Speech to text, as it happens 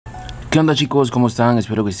¿Qué onda, chicos? ¿Cómo están?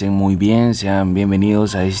 Espero que estén muy bien. Sean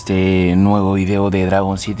bienvenidos a este nuevo video de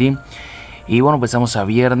Dragon City. Y bueno, pues estamos a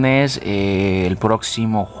viernes. El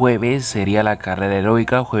próximo jueves sería la carrera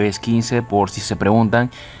heroica, jueves 15, por si se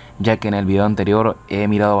preguntan, ya que en el video anterior he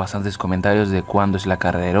mirado bastantes comentarios de cuándo es la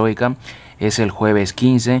carrera heroica. Es el jueves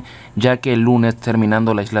 15, ya que el lunes,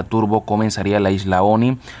 terminando la isla Turbo, comenzaría la isla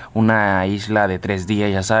Oni, una isla de 3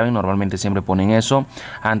 días, ya saben, normalmente siempre ponen eso.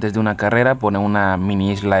 Antes de una carrera ponen una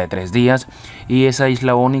mini isla de 3 días. Y esa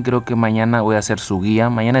isla Oni creo que mañana voy a hacer su guía.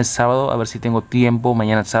 Mañana es sábado, a ver si tengo tiempo,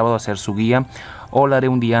 mañana es sábado, a hacer su guía. O la haré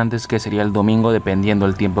un día antes, que sería el domingo, dependiendo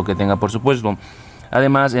del tiempo que tenga, por supuesto.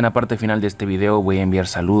 Además, en la parte final de este video voy a enviar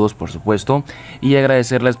saludos, por supuesto, y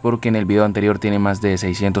agradecerles porque en el video anterior tiene más de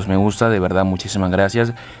 600 me gusta. De verdad, muchísimas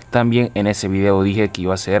gracias. También en ese video dije que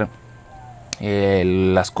iba a hacer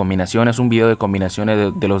las combinaciones, un video de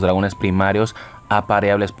combinaciones de los dragones primarios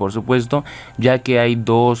apareables, por supuesto, ya que hay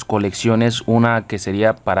dos colecciones, una que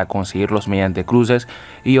sería para conseguirlos mediante cruces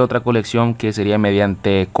y otra colección que sería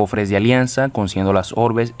mediante cofres de alianza, consiguiendo las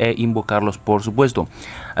orbes e invocarlos, por supuesto.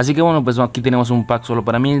 Así que bueno, pues aquí tenemos un pack solo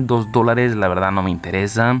para mí, $2, la verdad no me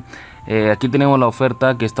interesa. Aquí tenemos la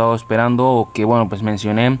oferta que he estado esperando, o que bueno, pues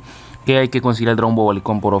mencioné que hay que conseguir el dragón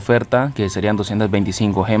bobalicón por oferta, que serían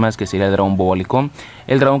 225 gemas, que sería el dragón bobalicón.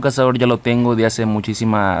 El dragón cazador ya lo tengo de hace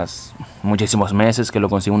muchísimos meses, que lo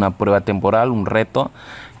conseguí una prueba temporal, un reto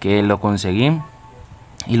que lo conseguí.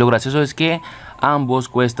 Y lo gracioso es que ambos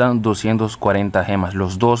cuestan 240 gemas,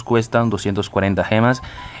 los dos cuestan 240 gemas.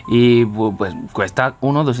 Y pues cuesta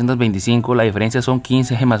uno 225, la diferencia son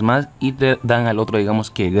 15 gemas más y te dan al otro, digamos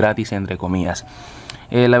que gratis, entre comillas.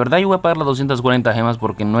 La verdad yo voy a pagar las 240 gemas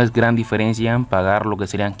porque no es gran diferencia pagar lo que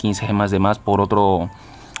serían 15 gemas de más por otro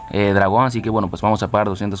dragón. Así que bueno, pues vamos a pagar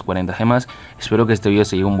 240 gemas. Espero que este video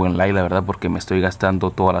se lleve un buen like, la verdad, porque me estoy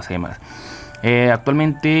gastando todas las gemas.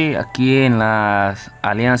 Actualmente aquí en las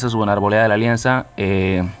alianzas o en la arboleda de la alianza,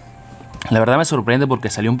 la verdad me sorprende porque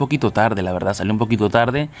salió un poquito tarde, la verdad salió un poquito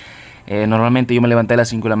tarde. Normalmente yo me levanté a las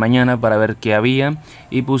 5 de la mañana para ver qué había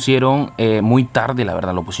y pusieron muy tarde, la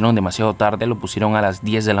verdad, lo pusieron demasiado tarde, lo pusieron a las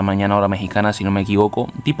 10 de la mañana hora mexicana, si no me equivoco,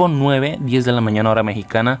 tipo 9, 10 de la mañana hora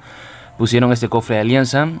mexicana, pusieron este cofre de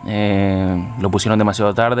alianza. Lo pusieron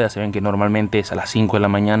demasiado tarde, ya saben que normalmente es a las 5 de la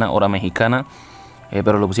mañana hora mexicana,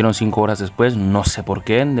 pero lo pusieron 5 horas después, no sé por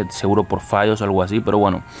qué, seguro por fallos o algo así, pero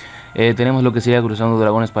bueno, tenemos lo que sería cruzando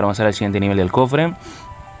dragones para avanzar al siguiente nivel del cofre.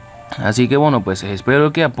 Así que bueno, pues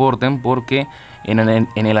espero que aporten, porque en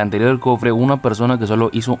el anterior cofre una persona que solo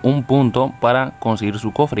hizo un punto para conseguir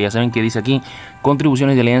su cofre. Ya saben que dice aquí,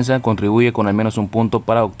 contribuciones de alianza, contribuye con al menos un punto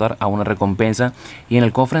para optar a una recompensa. Y en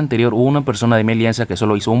el cofre anterior hubo una persona de mi alianza que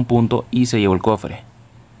solo hizo un punto y se llevó el cofre.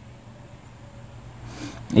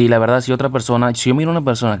 Y la verdad, si yo miro una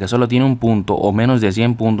persona que solo tiene un punto o menos de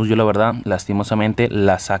 100 puntos, yo la verdad lastimosamente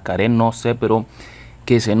la sacaré, no sé, pero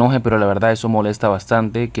que se enoje, pero la verdad eso molesta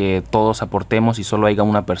bastante, que todos aportemos y solo haya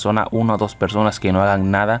una persona, una o dos personas que no hagan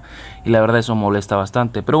nada, y la verdad eso molesta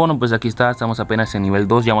bastante. Pero bueno, pues aquí está, estamos apenas en nivel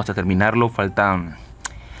 2, ya vamos a terminarlo, faltan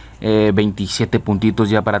 27 puntitos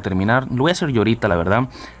ya para terminar. Lo voy a hacer yo ahorita, la verdad,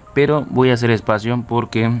 pero voy a hacer espacio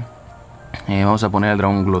porque vamos a poner el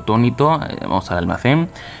dragón glotónito, vamos al almacén.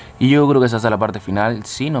 Y yo creo que es hasta la parte final,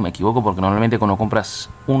 si no me equivoco, porque normalmente cuando compras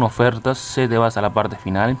una oferta se te va hasta la parte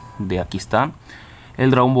final. De aquí está el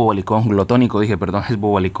dragón bobalicón, glotónico dije, perdón, es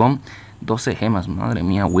bobalicón. 12 gemas, madre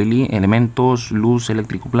mía, Willy. Elementos, luz,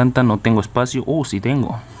 eléctrico, planta, no tengo espacio. Sí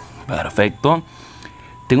tengo, perfecto.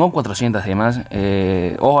 Tengo 400 gemas,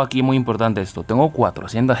 ojo aquí, muy importante esto, tengo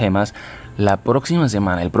 400 gemas. La próxima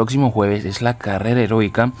semana, el próximo jueves, es la carrera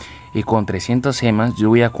heroica, y con 300 gemas yo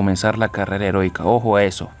voy a comenzar la carrera heroica, ojo a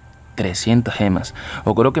eso, 300 gemas,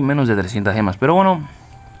 o creo que menos de 300 gemas, pero bueno,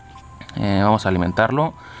 vamos a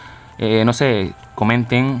alimentarlo. No sé,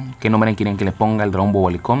 comenten qué nombre quieren que le ponga el dragón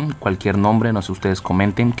bobalicón, cualquier nombre, no sé, ustedes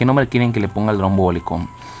comenten qué nombre quieren que le ponga el dragón bobalicón.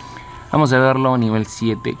 Vamos a verlo a nivel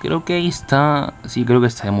 7, creo que ahí está, sí, creo que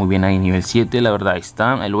está muy bien ahí, nivel 7, la verdad, ahí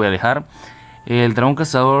está, ahí lo voy a dejar. El dragón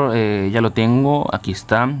cazador ya lo tengo, aquí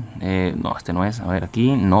está, no, este no es, a ver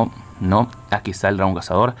aquí, no, aquí está el dragón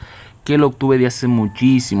cazador, que lo obtuve de hace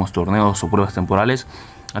muchísimos torneos o pruebas temporales.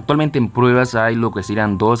 Actualmente en pruebas hay lo que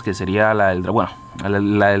serían dos, que sería la del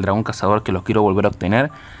dragón cazador, que lo quiero volver a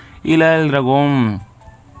obtener, y la del dragón,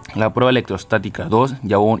 la prueba electrostática 2,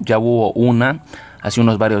 ya hubo una hace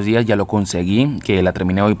unos varios días, ya lo conseguí, que la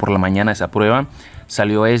terminé hoy por la mañana esa prueba,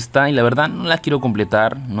 salió esta y la verdad no la quiero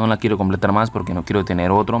completar, más porque no quiero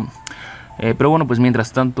tener otro. Pero bueno, pues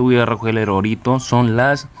mientras tanto voy a recoger el orito, son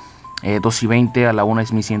las 2:20, a la 1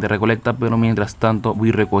 es mi siguiente recolecta, pero mientras tanto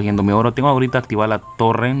voy recogiendo mi oro. Tengo ahorita activada la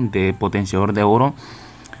torre de potenciador de oro,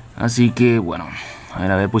 Así que bueno,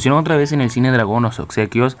 a ver, pusieron otra vez en el cine Dragón los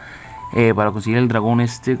obsequios para conseguir el dragón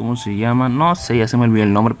este, ¿cómo se llama? No sé, ya se me olvidó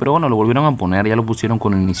el nombre, pero bueno, lo volvieron a poner, ya lo pusieron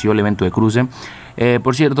cuando inició el evento de cruce.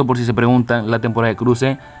 Por cierto, por si se preguntan, la temporada de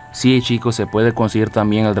cruce, sí chicos, se puede conseguir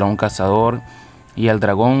también el dragón cazador y el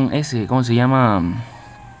dragón ese, ¿cómo se llama?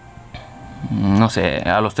 No sé,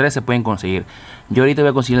 a los tres se pueden conseguir. Yo ahorita voy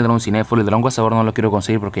a conseguir el dragón cinéfilo. El dragón cazador no lo quiero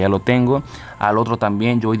conseguir porque ya lo tengo. Al otro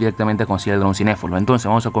también yo voy directamente a conseguir el dragón cinéfilo. Entonces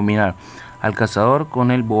vamos a combinar al cazador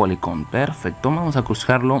con el bolicón. Perfecto, vamos a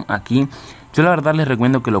cruzarlo aquí. Yo la verdad les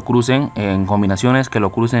recomiendo que lo crucen en combinaciones, que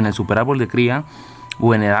lo crucen en el super árbol de cría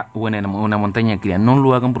o en una montaña de cría. No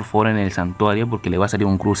lo hagan por favor en el santuario porque le va a salir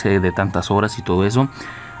un cruce de tantas horas y todo eso.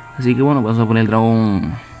 Así que bueno, vamos a poner el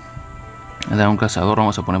dragón cazador,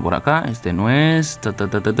 vamos a poner por acá. Este no es,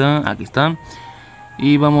 aquí está.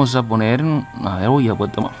 Y vamos a poner, a ver, uy,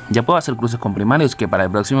 ya puedo hacer cruces con primarios, que para el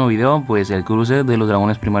próximo video, pues el cruce de los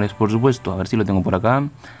dragones primarios, por supuesto. A ver si lo tengo por acá.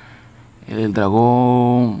 El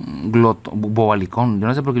dragón bobalicón, yo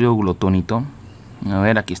no sé por qué digo glotonito. A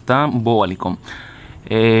ver, aquí está, bobalicón.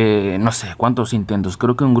 No sé cuántos intentos,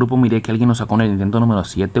 creo que en un grupo miré que alguien nos sacó en el intento número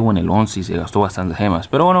 7 o en el 11 y se gastó bastantes gemas.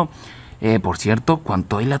 Pero bueno, por cierto,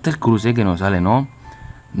 ¿cuánto dilata el cruce que nos sale, no?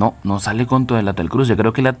 No sale cuánto dilata el cruce.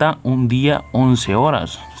 Creo que dilata un día 11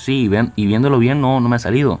 horas. Sí, ven, y viéndolo bien no me ha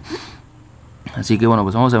salido. Así que bueno,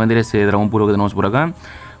 pues vamos a vender este dragón puro que tenemos por acá.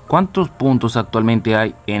 ¿Cuántos puntos actualmente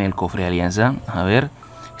hay en el cofre de alianza? A ver,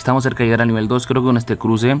 estamos cerca de llegar al nivel 2. Creo que con este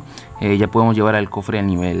cruce ya podemos llevar al cofre al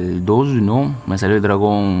nivel 2, ¿no? Me salió el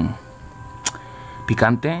dragón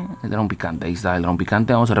picante, el dragón picante, ahí está el dragón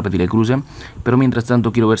picante. Vamos a repetir el cruce, pero mientras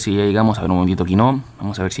tanto quiero ver si ya llegamos. A ver un momentito, aquí no,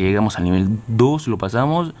 vamos a ver si llegamos al nivel 2, lo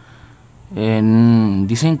pasamos.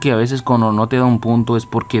 Dicen que a veces cuando no te da un punto es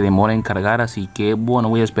porque demora en cargar, así que bueno,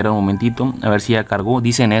 voy a esperar un momentito a ver si ya cargó.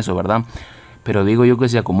 Dicen eso, ¿verdad? Pero digo yo que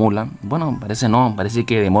se acumula. Bueno, parece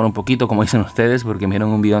que demora un poquito, como dicen ustedes, porque me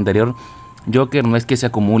vieron un video anterior. Joker no es que se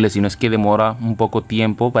acumule, sino es que demora un poco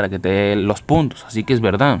tiempo para que te dé los puntos, así que es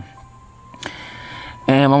verdad.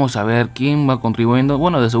 Vamos a ver quién va contribuyendo.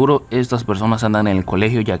 Bueno, de seguro estas personas andan en el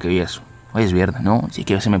colegio, ya que hoy es viernes, ¿no? Así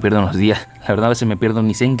que a veces me pierdo los días. La verdad, a veces me pierdo,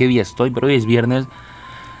 ni sé en qué día estoy, pero hoy es viernes.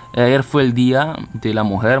 Ayer fue el día de la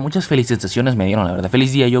mujer. Muchas felicitaciones me dieron, la verdad.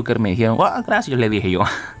 Feliz día, Joker, me dijeron. ¡Oh, gracias! Le dije yo.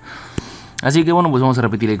 Así que bueno, pues vamos a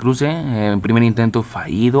repetir el cruce. Primer intento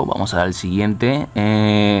fallido. Vamos al siguiente.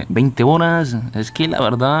 20 horas. Es que la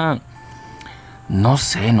verdad, no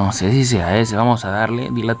sé si sea ese. Vamos a darle.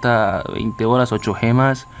 Dilata 20 horas, 8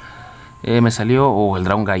 gemas. Me salió el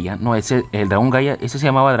dragón Gaia. No, el dragón Gaia. Ese se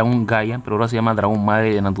llamaba dragón Gaia, pero ahora se llama dragón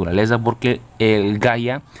madre de naturaleza, porque el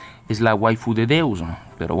Gaia es la waifu de Deus.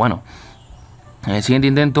 Pero bueno, el siguiente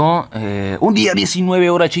intento. Un día 19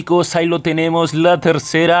 horas, chicos. Ahí lo tenemos. La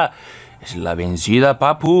tercera es la vencida,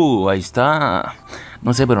 papu. Ahí está.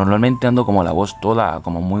 No sé, pero normalmente ando como la voz toda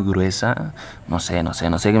como muy gruesa. No sé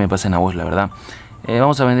qué me pasa en la voz, la verdad.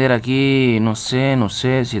 Vamos a vender aquí, no sé,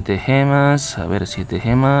 7 gemas. A ver, 7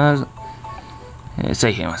 gemas.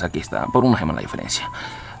 6 gemas, aquí está, por una gema la diferencia.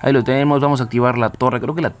 Ahí lo tenemos, vamos a activar la torre.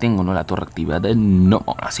 Creo que la tengo, ¿no? La torre activada. No,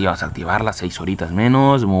 así vamos a activarla, 6 horitas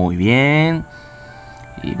menos. Muy bien.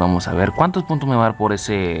 Y vamos a ver cuántos puntos me va a dar por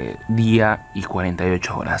ese día y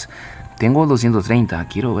 48 horas. Tengo 230,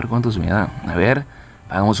 quiero ver cuántos me da. A ver,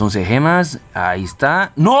 pagamos 11 gemas. Ahí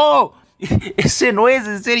está. ¡No! Ese no es,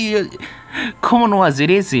 en serio. ¿Cómo no va a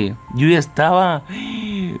ser ese? Yo ya estaba.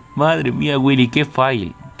 Madre mía, Willy, qué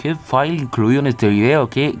file. Qué file incluido en este video.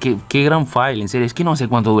 Qué gran file, en serio. Es que no sé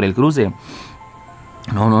cuánto dura el cruce.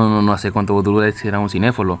 No sé cuánto dura este dragón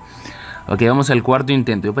cinéfilo. Ok, vamos al cuarto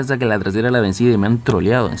intento. Yo pensaba que la tercera era la vencida y me han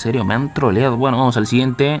troleado. En serio, me han troleado. Bueno, vamos al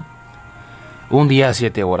siguiente. Un día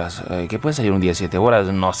 7 horas. ¿Qué puede salir un día 7 horas?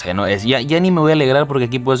 No sé, ya ni me voy a alegrar porque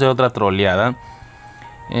aquí puede ser otra troleada.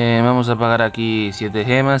 Vamos a pagar aquí 7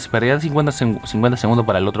 gemas. Perdía 50 segundos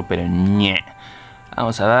para el otro, pero ñe.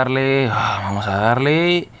 Vamos a darle.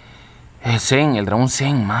 El dragón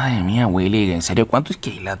Zen. Madre mía, Willy. En serio, ¿cuánto es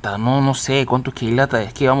que dilata? No sé cuánto es que dilata.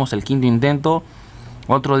 Es que vamos al quinto intento.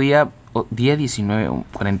 Otro día. Día 19.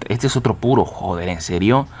 40. Este es otro puro. Joder, ¿en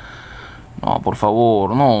serio? No, por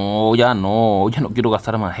favor. Ya no quiero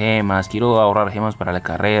gastar más gemas. Quiero ahorrar gemas para la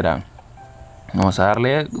carrera. Vamos a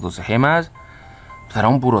darle 12 gemas.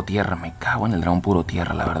 Dragón puro tierra. Me cago en el dragón puro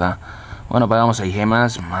tierra, la verdad. Bueno, pagamos 6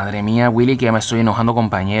 gemas. Madre mía, Willy, que ya me estoy enojando,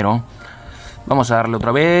 compañero. Vamos a darle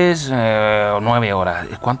otra vez. 9 horas.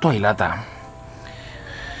 ¿Cuánto dilata?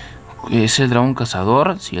 ¿Es el dragón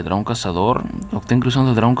cazador? Sí, el dragón cazador. Obtén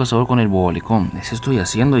cruzando el dragón cazador con el bolicón. Eso estoy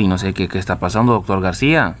haciendo y no sé qué está pasando, doctor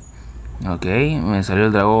García. Ok, me salió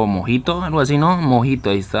el dragón mojito, algo así, ¿no?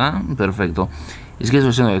 Mojito, ahí está. Perfecto. Es que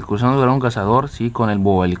estoy haciendo el cruzando dragón cazador, sí, con el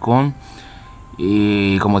bobalicón.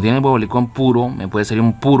 Y como tiene el bobalicón puro, me puede salir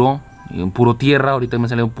un puro. Y un puro tierra, ahorita me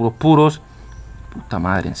salen puros puros. Puta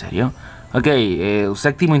madre, ¿en serio? Ok,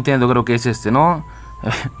 séptimo intento creo que es este, ¿no?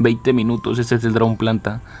 20 minutos, este es el dragón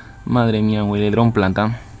planta. Madre mía, güey, el dragón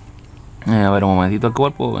planta. A ver, un momentito,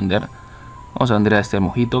 ¿cuál puedo vender? Vamos a vender a este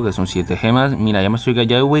mojito, que son 7 gemas. Mira,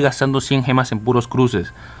 ya voy gastando 100 gemas en puros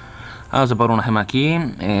cruces. Vamos a poner una gema aquí.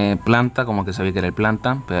 Planta, como que sabía que era el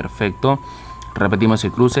planta. Perfecto. Repetimos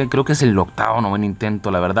el cruce. Creo que es el octavo o noveno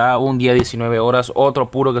intento, la verdad. Un día 19 horas.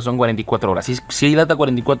 Otro puro que son 44 horas. Si dilata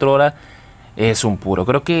 44 horas, es un puro.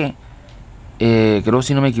 Creo,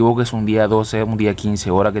 si no me equivoco, es un día 12, un día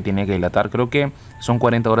 15 horas que tiene que dilatar. Creo que son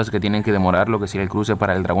 40 horas que tienen que demorar lo que sería el cruce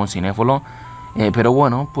para el dragón cinéfilo. Pero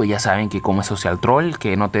bueno, pues ya saben que como es social troll,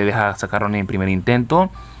 que no te deja sacarlo ni en primer intento.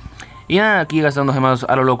 Y nada, aquí gastando gemas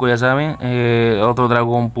a lo loco, ya saben. Otro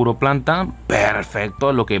dragón puro planta.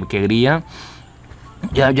 Perfecto, lo que quería.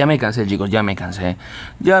 Ya me cansé, chicos, ya me cansé.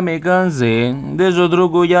 Ya me cansé de esos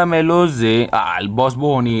trucos, ya me los sé. Ah, el boss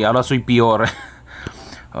bunny, ahora soy peor.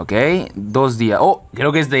 Ok, 2 días. Oh,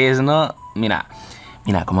 creo que este es, ¿no? Mira,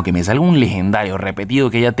 como que me salga un legendario repetido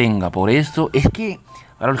que ya tenga. Por esto, es que,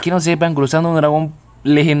 para los que no sepan, cruzando un dragón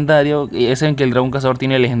legendario, ya saben que el dragón cazador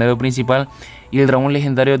tiene el legendario principal. Y el dragón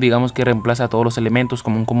legendario, digamos que reemplaza a todos los elementos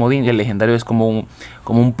como un comodín. Y el legendario es como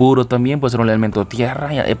un puro también, puede ser un elemento tierra.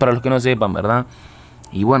 Para los que no sepan, ¿verdad?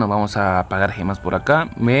 Y bueno, vamos a pagar gemas por acá.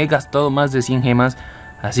 Me he gastado más de 100 gemas.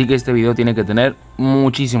 Así que este video tiene que tener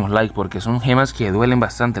muchísimos likes, porque son gemas que duelen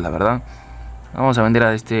bastante, la verdad. Vamos a vender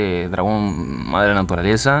a este dragón madre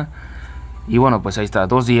naturaleza. Y bueno, pues ahí está,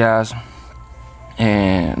 2 días,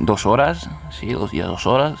 2 horas. Sí, 2 días, 2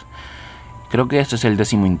 horas. Creo que este es el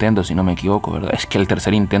 10º intento, si no me equivoco, ¿verdad? Es que el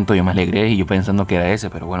tercer intento yo me alegré y yo pensando que era ese,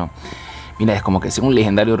 pero bueno. Mira, es como que sea un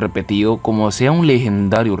legendario repetido. Como sea un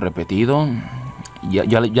legendario repetido,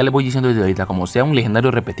 ya le voy diciendo desde ahorita, como sea un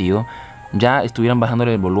legendario repetido, ya estuvieran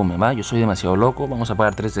bajándole el volumen, ¿va? Yo soy demasiado loco. Vamos a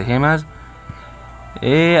pagar 13 gemas.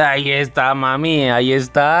 Ahí está, mami. Ahí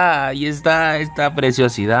está esta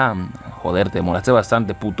preciosidad. Joder, te demoraste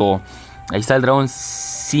bastante, puto. Ahí está el dragón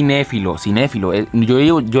cinéfilo.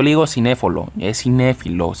 Yo le digo cinéfilo. Es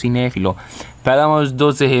cinéfilo. Pagamos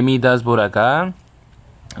 12 gemitas por acá.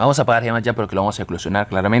 Vamos a pagar gemas ya, porque lo vamos a eclosionar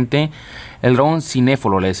claramente. El dragón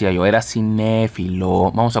cinéfilo, le decía yo, era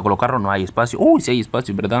cinéfilo. Vamos a colocarlo, no hay espacio. Uy, sí hay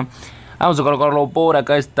espacio, ¿verdad? Vamos a colocarlo por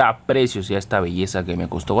acá. Esta preciosidad, esta belleza que me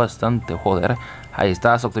costó bastante, joder. Ahí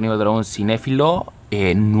está, has obtenido el dragón cinéfilo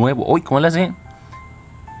nuevo. Uy, ¿cómo le hace?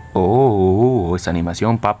 Oh, esa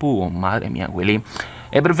animación, papu. Madre mía, Willy.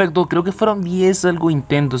 Perfecto, creo que fueron 10 algo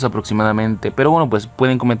intentos aproximadamente. Pero bueno, pues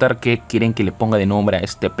pueden comentar qué quieren que le ponga de nombre a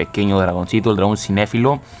este pequeño dragoncito, el dragón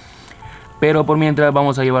cinéfilo. Pero por mientras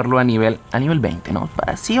vamos a llevarlo a nivel 20, ¿no?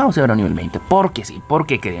 Sí, vamos a llevarlo a nivel 20. Porque sí,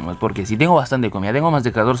 porque queremos. Porque sí, tengo bastante comida. Tengo más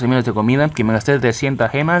de 14 millones de comida, que me gasté 300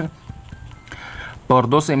 gemas por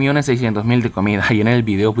 12.600.000 de comida. Y en el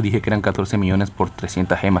video dije que eran 14 millones por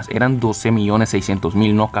 300 gemas. Eran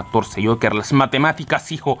 12.600.000, no 14. Yo que las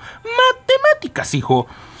matemáticas, hijo. Matemáticas, hijo.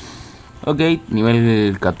 Ok,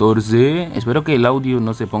 nivel 14. Espero que el audio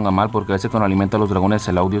no se ponga mal, porque a veces cuando alimento a los dragones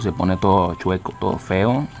el audio se pone todo chueco, todo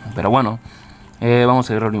feo. Pero bueno, vamos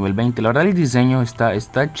a ir al nivel 20. La verdad el diseño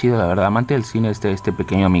está chido, la verdad. Amante del cine este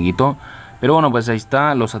pequeño amiguito. Pero bueno, pues ahí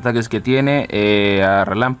está los ataques que tiene. A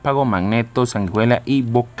relámpago, magneto, sanguijuela y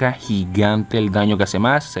boca gigante. El daño que hace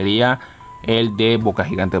más sería el de boca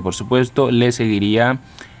gigante, por supuesto. Le seguiría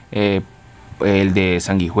el de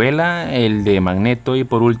sanguijuela, el de magneto y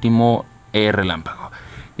por último relámpago.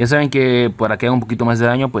 Ya saben que para que haga un poquito más de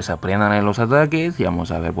daño, pues aprendan en los ataques. Y vamos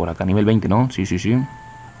a ver por acá, nivel 20, ¿no? Sí.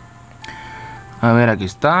 A ver, aquí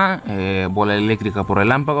está. Bola eléctrica por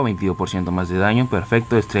relámpago, 22% más de daño.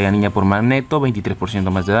 Perfecto. Estrella niña por magneto, 23%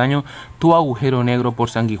 más de daño. Tu agujero negro por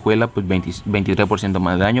sanguijuela, pues 23%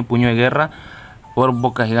 más de daño. Puño de guerra por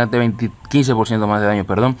boca gigante, 15% más de daño,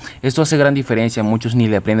 perdón. Esto hace gran diferencia. Muchos ni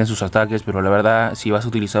le aprenden sus ataques, pero la verdad, si vas a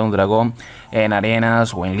utilizar un dragón en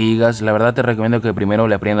arenas o en ligas, la verdad te recomiendo que primero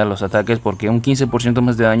le aprendas los ataques, porque un 15%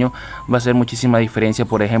 más de daño va a hacer muchísima diferencia.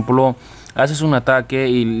 Por ejemplo, haces un ataque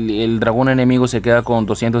y el dragón enemigo se queda con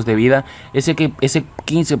 200 de vida. Ese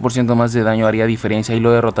 15% más de daño haría diferencia y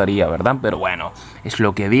lo derrotaría, ¿verdad? Pero bueno, es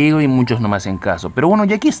lo que digo y muchos no me hacen caso. Pero bueno,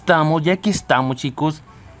 ya que estamos, chicos,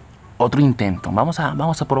 otro intento. Vamos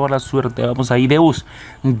a probar la suerte. Vamos a Ideus.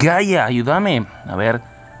 Gaia, ayúdame. A ver.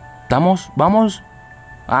 Vamos.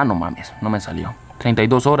 Ah, no mames. No me salió.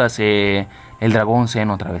 32 horas. El dragón Zen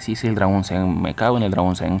otra vez. Sí, el dragón Zen. Me cago en el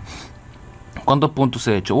dragón Zen. ¿Cuántos puntos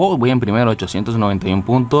he hecho? Voy en primero, 891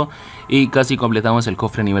 puntos. Y casi completamos el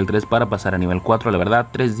cofre a nivel 3 para pasar a nivel 4. La verdad,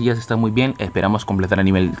 3 días está muy bien. Esperamos completar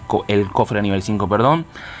el cofre a nivel 5, perdón.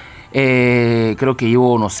 Creo que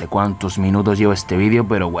llevo no sé cuántos minutos llevo este vídeo,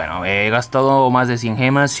 pero bueno, he gastado más de 100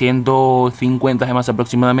 gemas, 150 gemas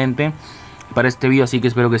aproximadamente para este vídeo, así que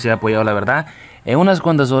espero que sea apoyado, la verdad. En unas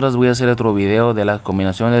cuantas horas voy a hacer otro vídeo de las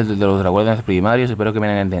combinaciones de los dragones primarios. Espero que me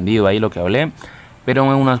hayan entendido ahí lo que hablé. Pero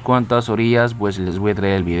en unas cuantas orillas pues les voy a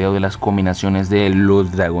traer el video de las combinaciones de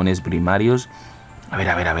los dragones primarios. A ver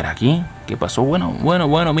aquí. ¿Qué pasó?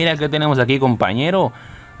 Bueno, mira que tenemos aquí, compañero.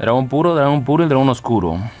 Dragón puro y dragón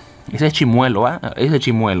oscuro. Ese es chimuelo, ese es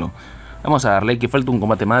chimuelo. Vamos a darle que falta un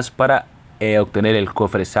combate más para obtener el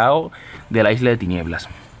cofre Sao de la isla de tinieblas.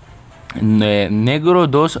 Negro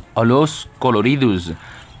 2 a los coloridos.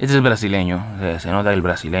 Este es brasileño. Se nota el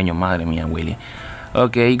brasileño, madre mía, Willy.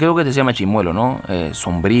 Ok, creo que se llama chimuelo, ¿no?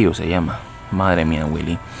 Sombrío se llama. Madre mía,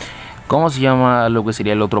 Willy. ¿Cómo se llama lo que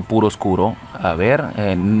sería el otro puro oscuro? A ver,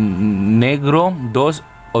 negro 2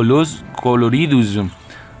 o los coloridos.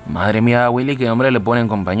 Madre mía, Willy, qué nombre le ponen,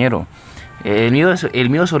 compañero. El mío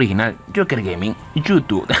es original. Joker Gaming,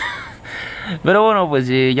 YouTube. Pero bueno, pues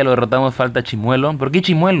ya lo derrotamos. Falta chimuelo. ¿Por qué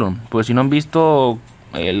chimuelo? Pues si no han visto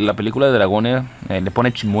la película de dragones, le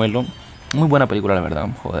pone chimuelo. Muy buena película, la verdad.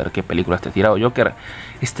 Joder, qué película te he tirado, Joker.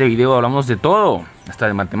 Este video hablamos de todo. Hasta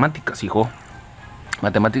de matemáticas, hijo.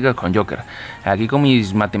 Matemáticas con Joker. Aquí con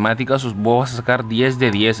mis matemáticas vos vas a sacar 10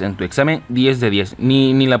 de 10 en tu examen. 10 de 10.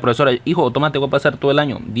 Ni la profesora, hijo, toma, te voy a pasar todo el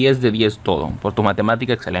año. 10 de 10 todo. Por tu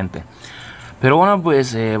matemática excelente. Pero bueno,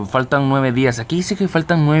 pues faltan 9 días. Aquí dice que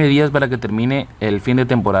faltan 9 días para que termine el fin de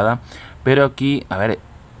temporada. Pero aquí, a ver.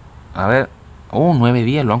 Oh, 9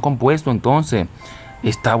 días, lo han compuesto entonces.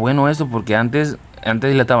 Está bueno esto porque antes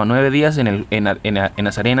dilataba 9 días en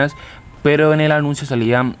las arenas, pero en el anuncio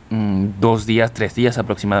salían 2 días, 3 días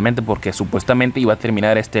aproximadamente, porque supuestamente iba a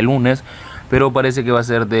terminar este lunes, pero parece que va a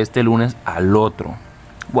ser de este lunes al otro.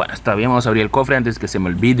 Bueno, está bien, vamos a abrir el cofre antes que se me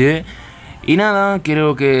olvide. Y nada,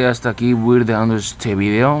 creo que hasta aquí voy a ir dejando este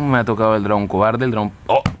video. Me ha tocado el dragón cobarde, el dragón...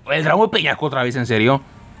 ¡Oh! El dragón peñasco otra vez, ¿en serio?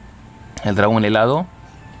 El dragón helado.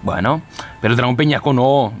 Bueno, pero el dragón peñasco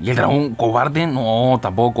no. Y el dragón cobarde no,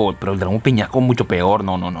 tampoco. Pero el dragón peñasco mucho peor.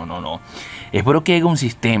 No. Espero que haya un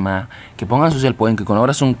sistema que pongan social point, que cuando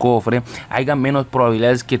abras un cofre haya menos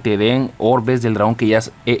probabilidades que te den orbes del dragón que ya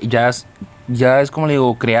es como le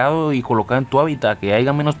digo, creado y colocado en tu hábitat. Que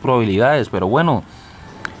haya menos probabilidades. Pero bueno,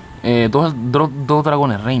 dos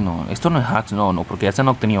dragones reino. Esto no es hacks, no, porque ya se han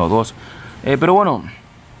obtenido 2. Pero bueno,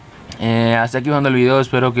 hasta aquí jugando el video.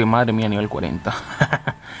 Espero que, madre mía, nivel 40.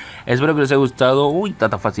 Espero que les haya gustado. Uy,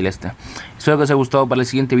 está fácil este. Espero que les haya gustado. Para el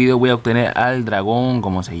siguiente video voy a obtener al dragón.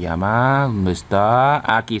 ¿Cómo se llama? ¿Dónde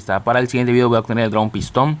está? Aquí está. Para el siguiente video voy a obtener el dragón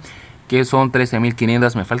pistón, que son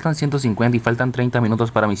 13.500. Me faltan 150 y faltan 30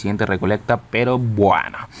 minutos para mi siguiente recolecta. Pero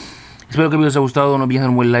bueno, espero que el video les haya gustado. No olviden darle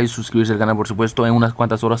un buen like, suscribirse al canal, por supuesto. En unas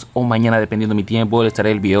cuantas horas o mañana, dependiendo de mi tiempo, les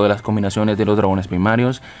traeré el video de las combinaciones de los dragones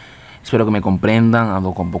primarios. Espero que me comprendan,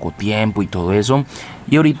 ando con poco tiempo y todo eso.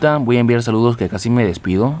 Y ahorita voy a enviar saludos, que casi me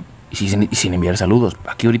despido. Y sin enviar saludos.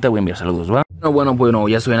 Aquí ahorita voy a enviar saludos, ¿va? Bueno,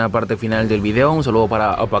 ya estoy en la parte final del video. Un saludo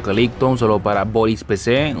para Apocalipto, un saludo para Boris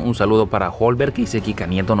PC, un saludo para Holberg, que dice Kika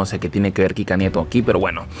Nieto. No sé qué tiene que ver Kika Nieto aquí, pero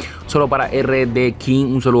bueno. Un saludo para RD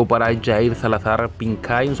King, un saludo para Jair Salazar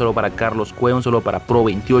Pincay, un saludo para Carlos Cue, un saludo para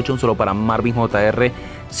Pro28, un saludo para Marvin JR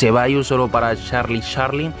Ceballos, un saludo para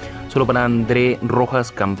Charlie, solo para André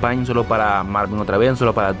Rojas Campañ, un saludo para Marvin otra vez, un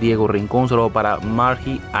saludo para Diego Rincón, un saludo para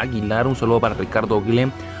Margie Aguilar, un saludo para Ricardo Guilhem,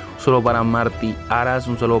 un saludo para Marty Aras,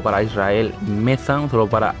 un saludo para Israel Meza, un saludo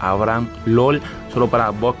para Abraham LOL, un saludo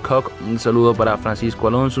para Bob Cock, un saludo para Francisco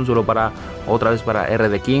Alonso, un saludo para otra vez para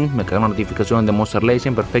RD King, me cayó una notificación de Monster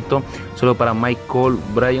Legend, perfecto, un saludo para Michael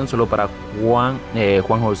Bryan, un saludo para Juan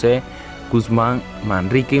José Guzmán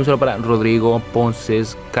Manrique, un saludo para Rodrigo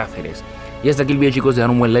Ponces Cáceres. Y hasta aquí el video, chicos. Dejar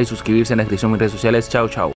un buen like, suscribirse, en la descripción de mis redes sociales. Chao.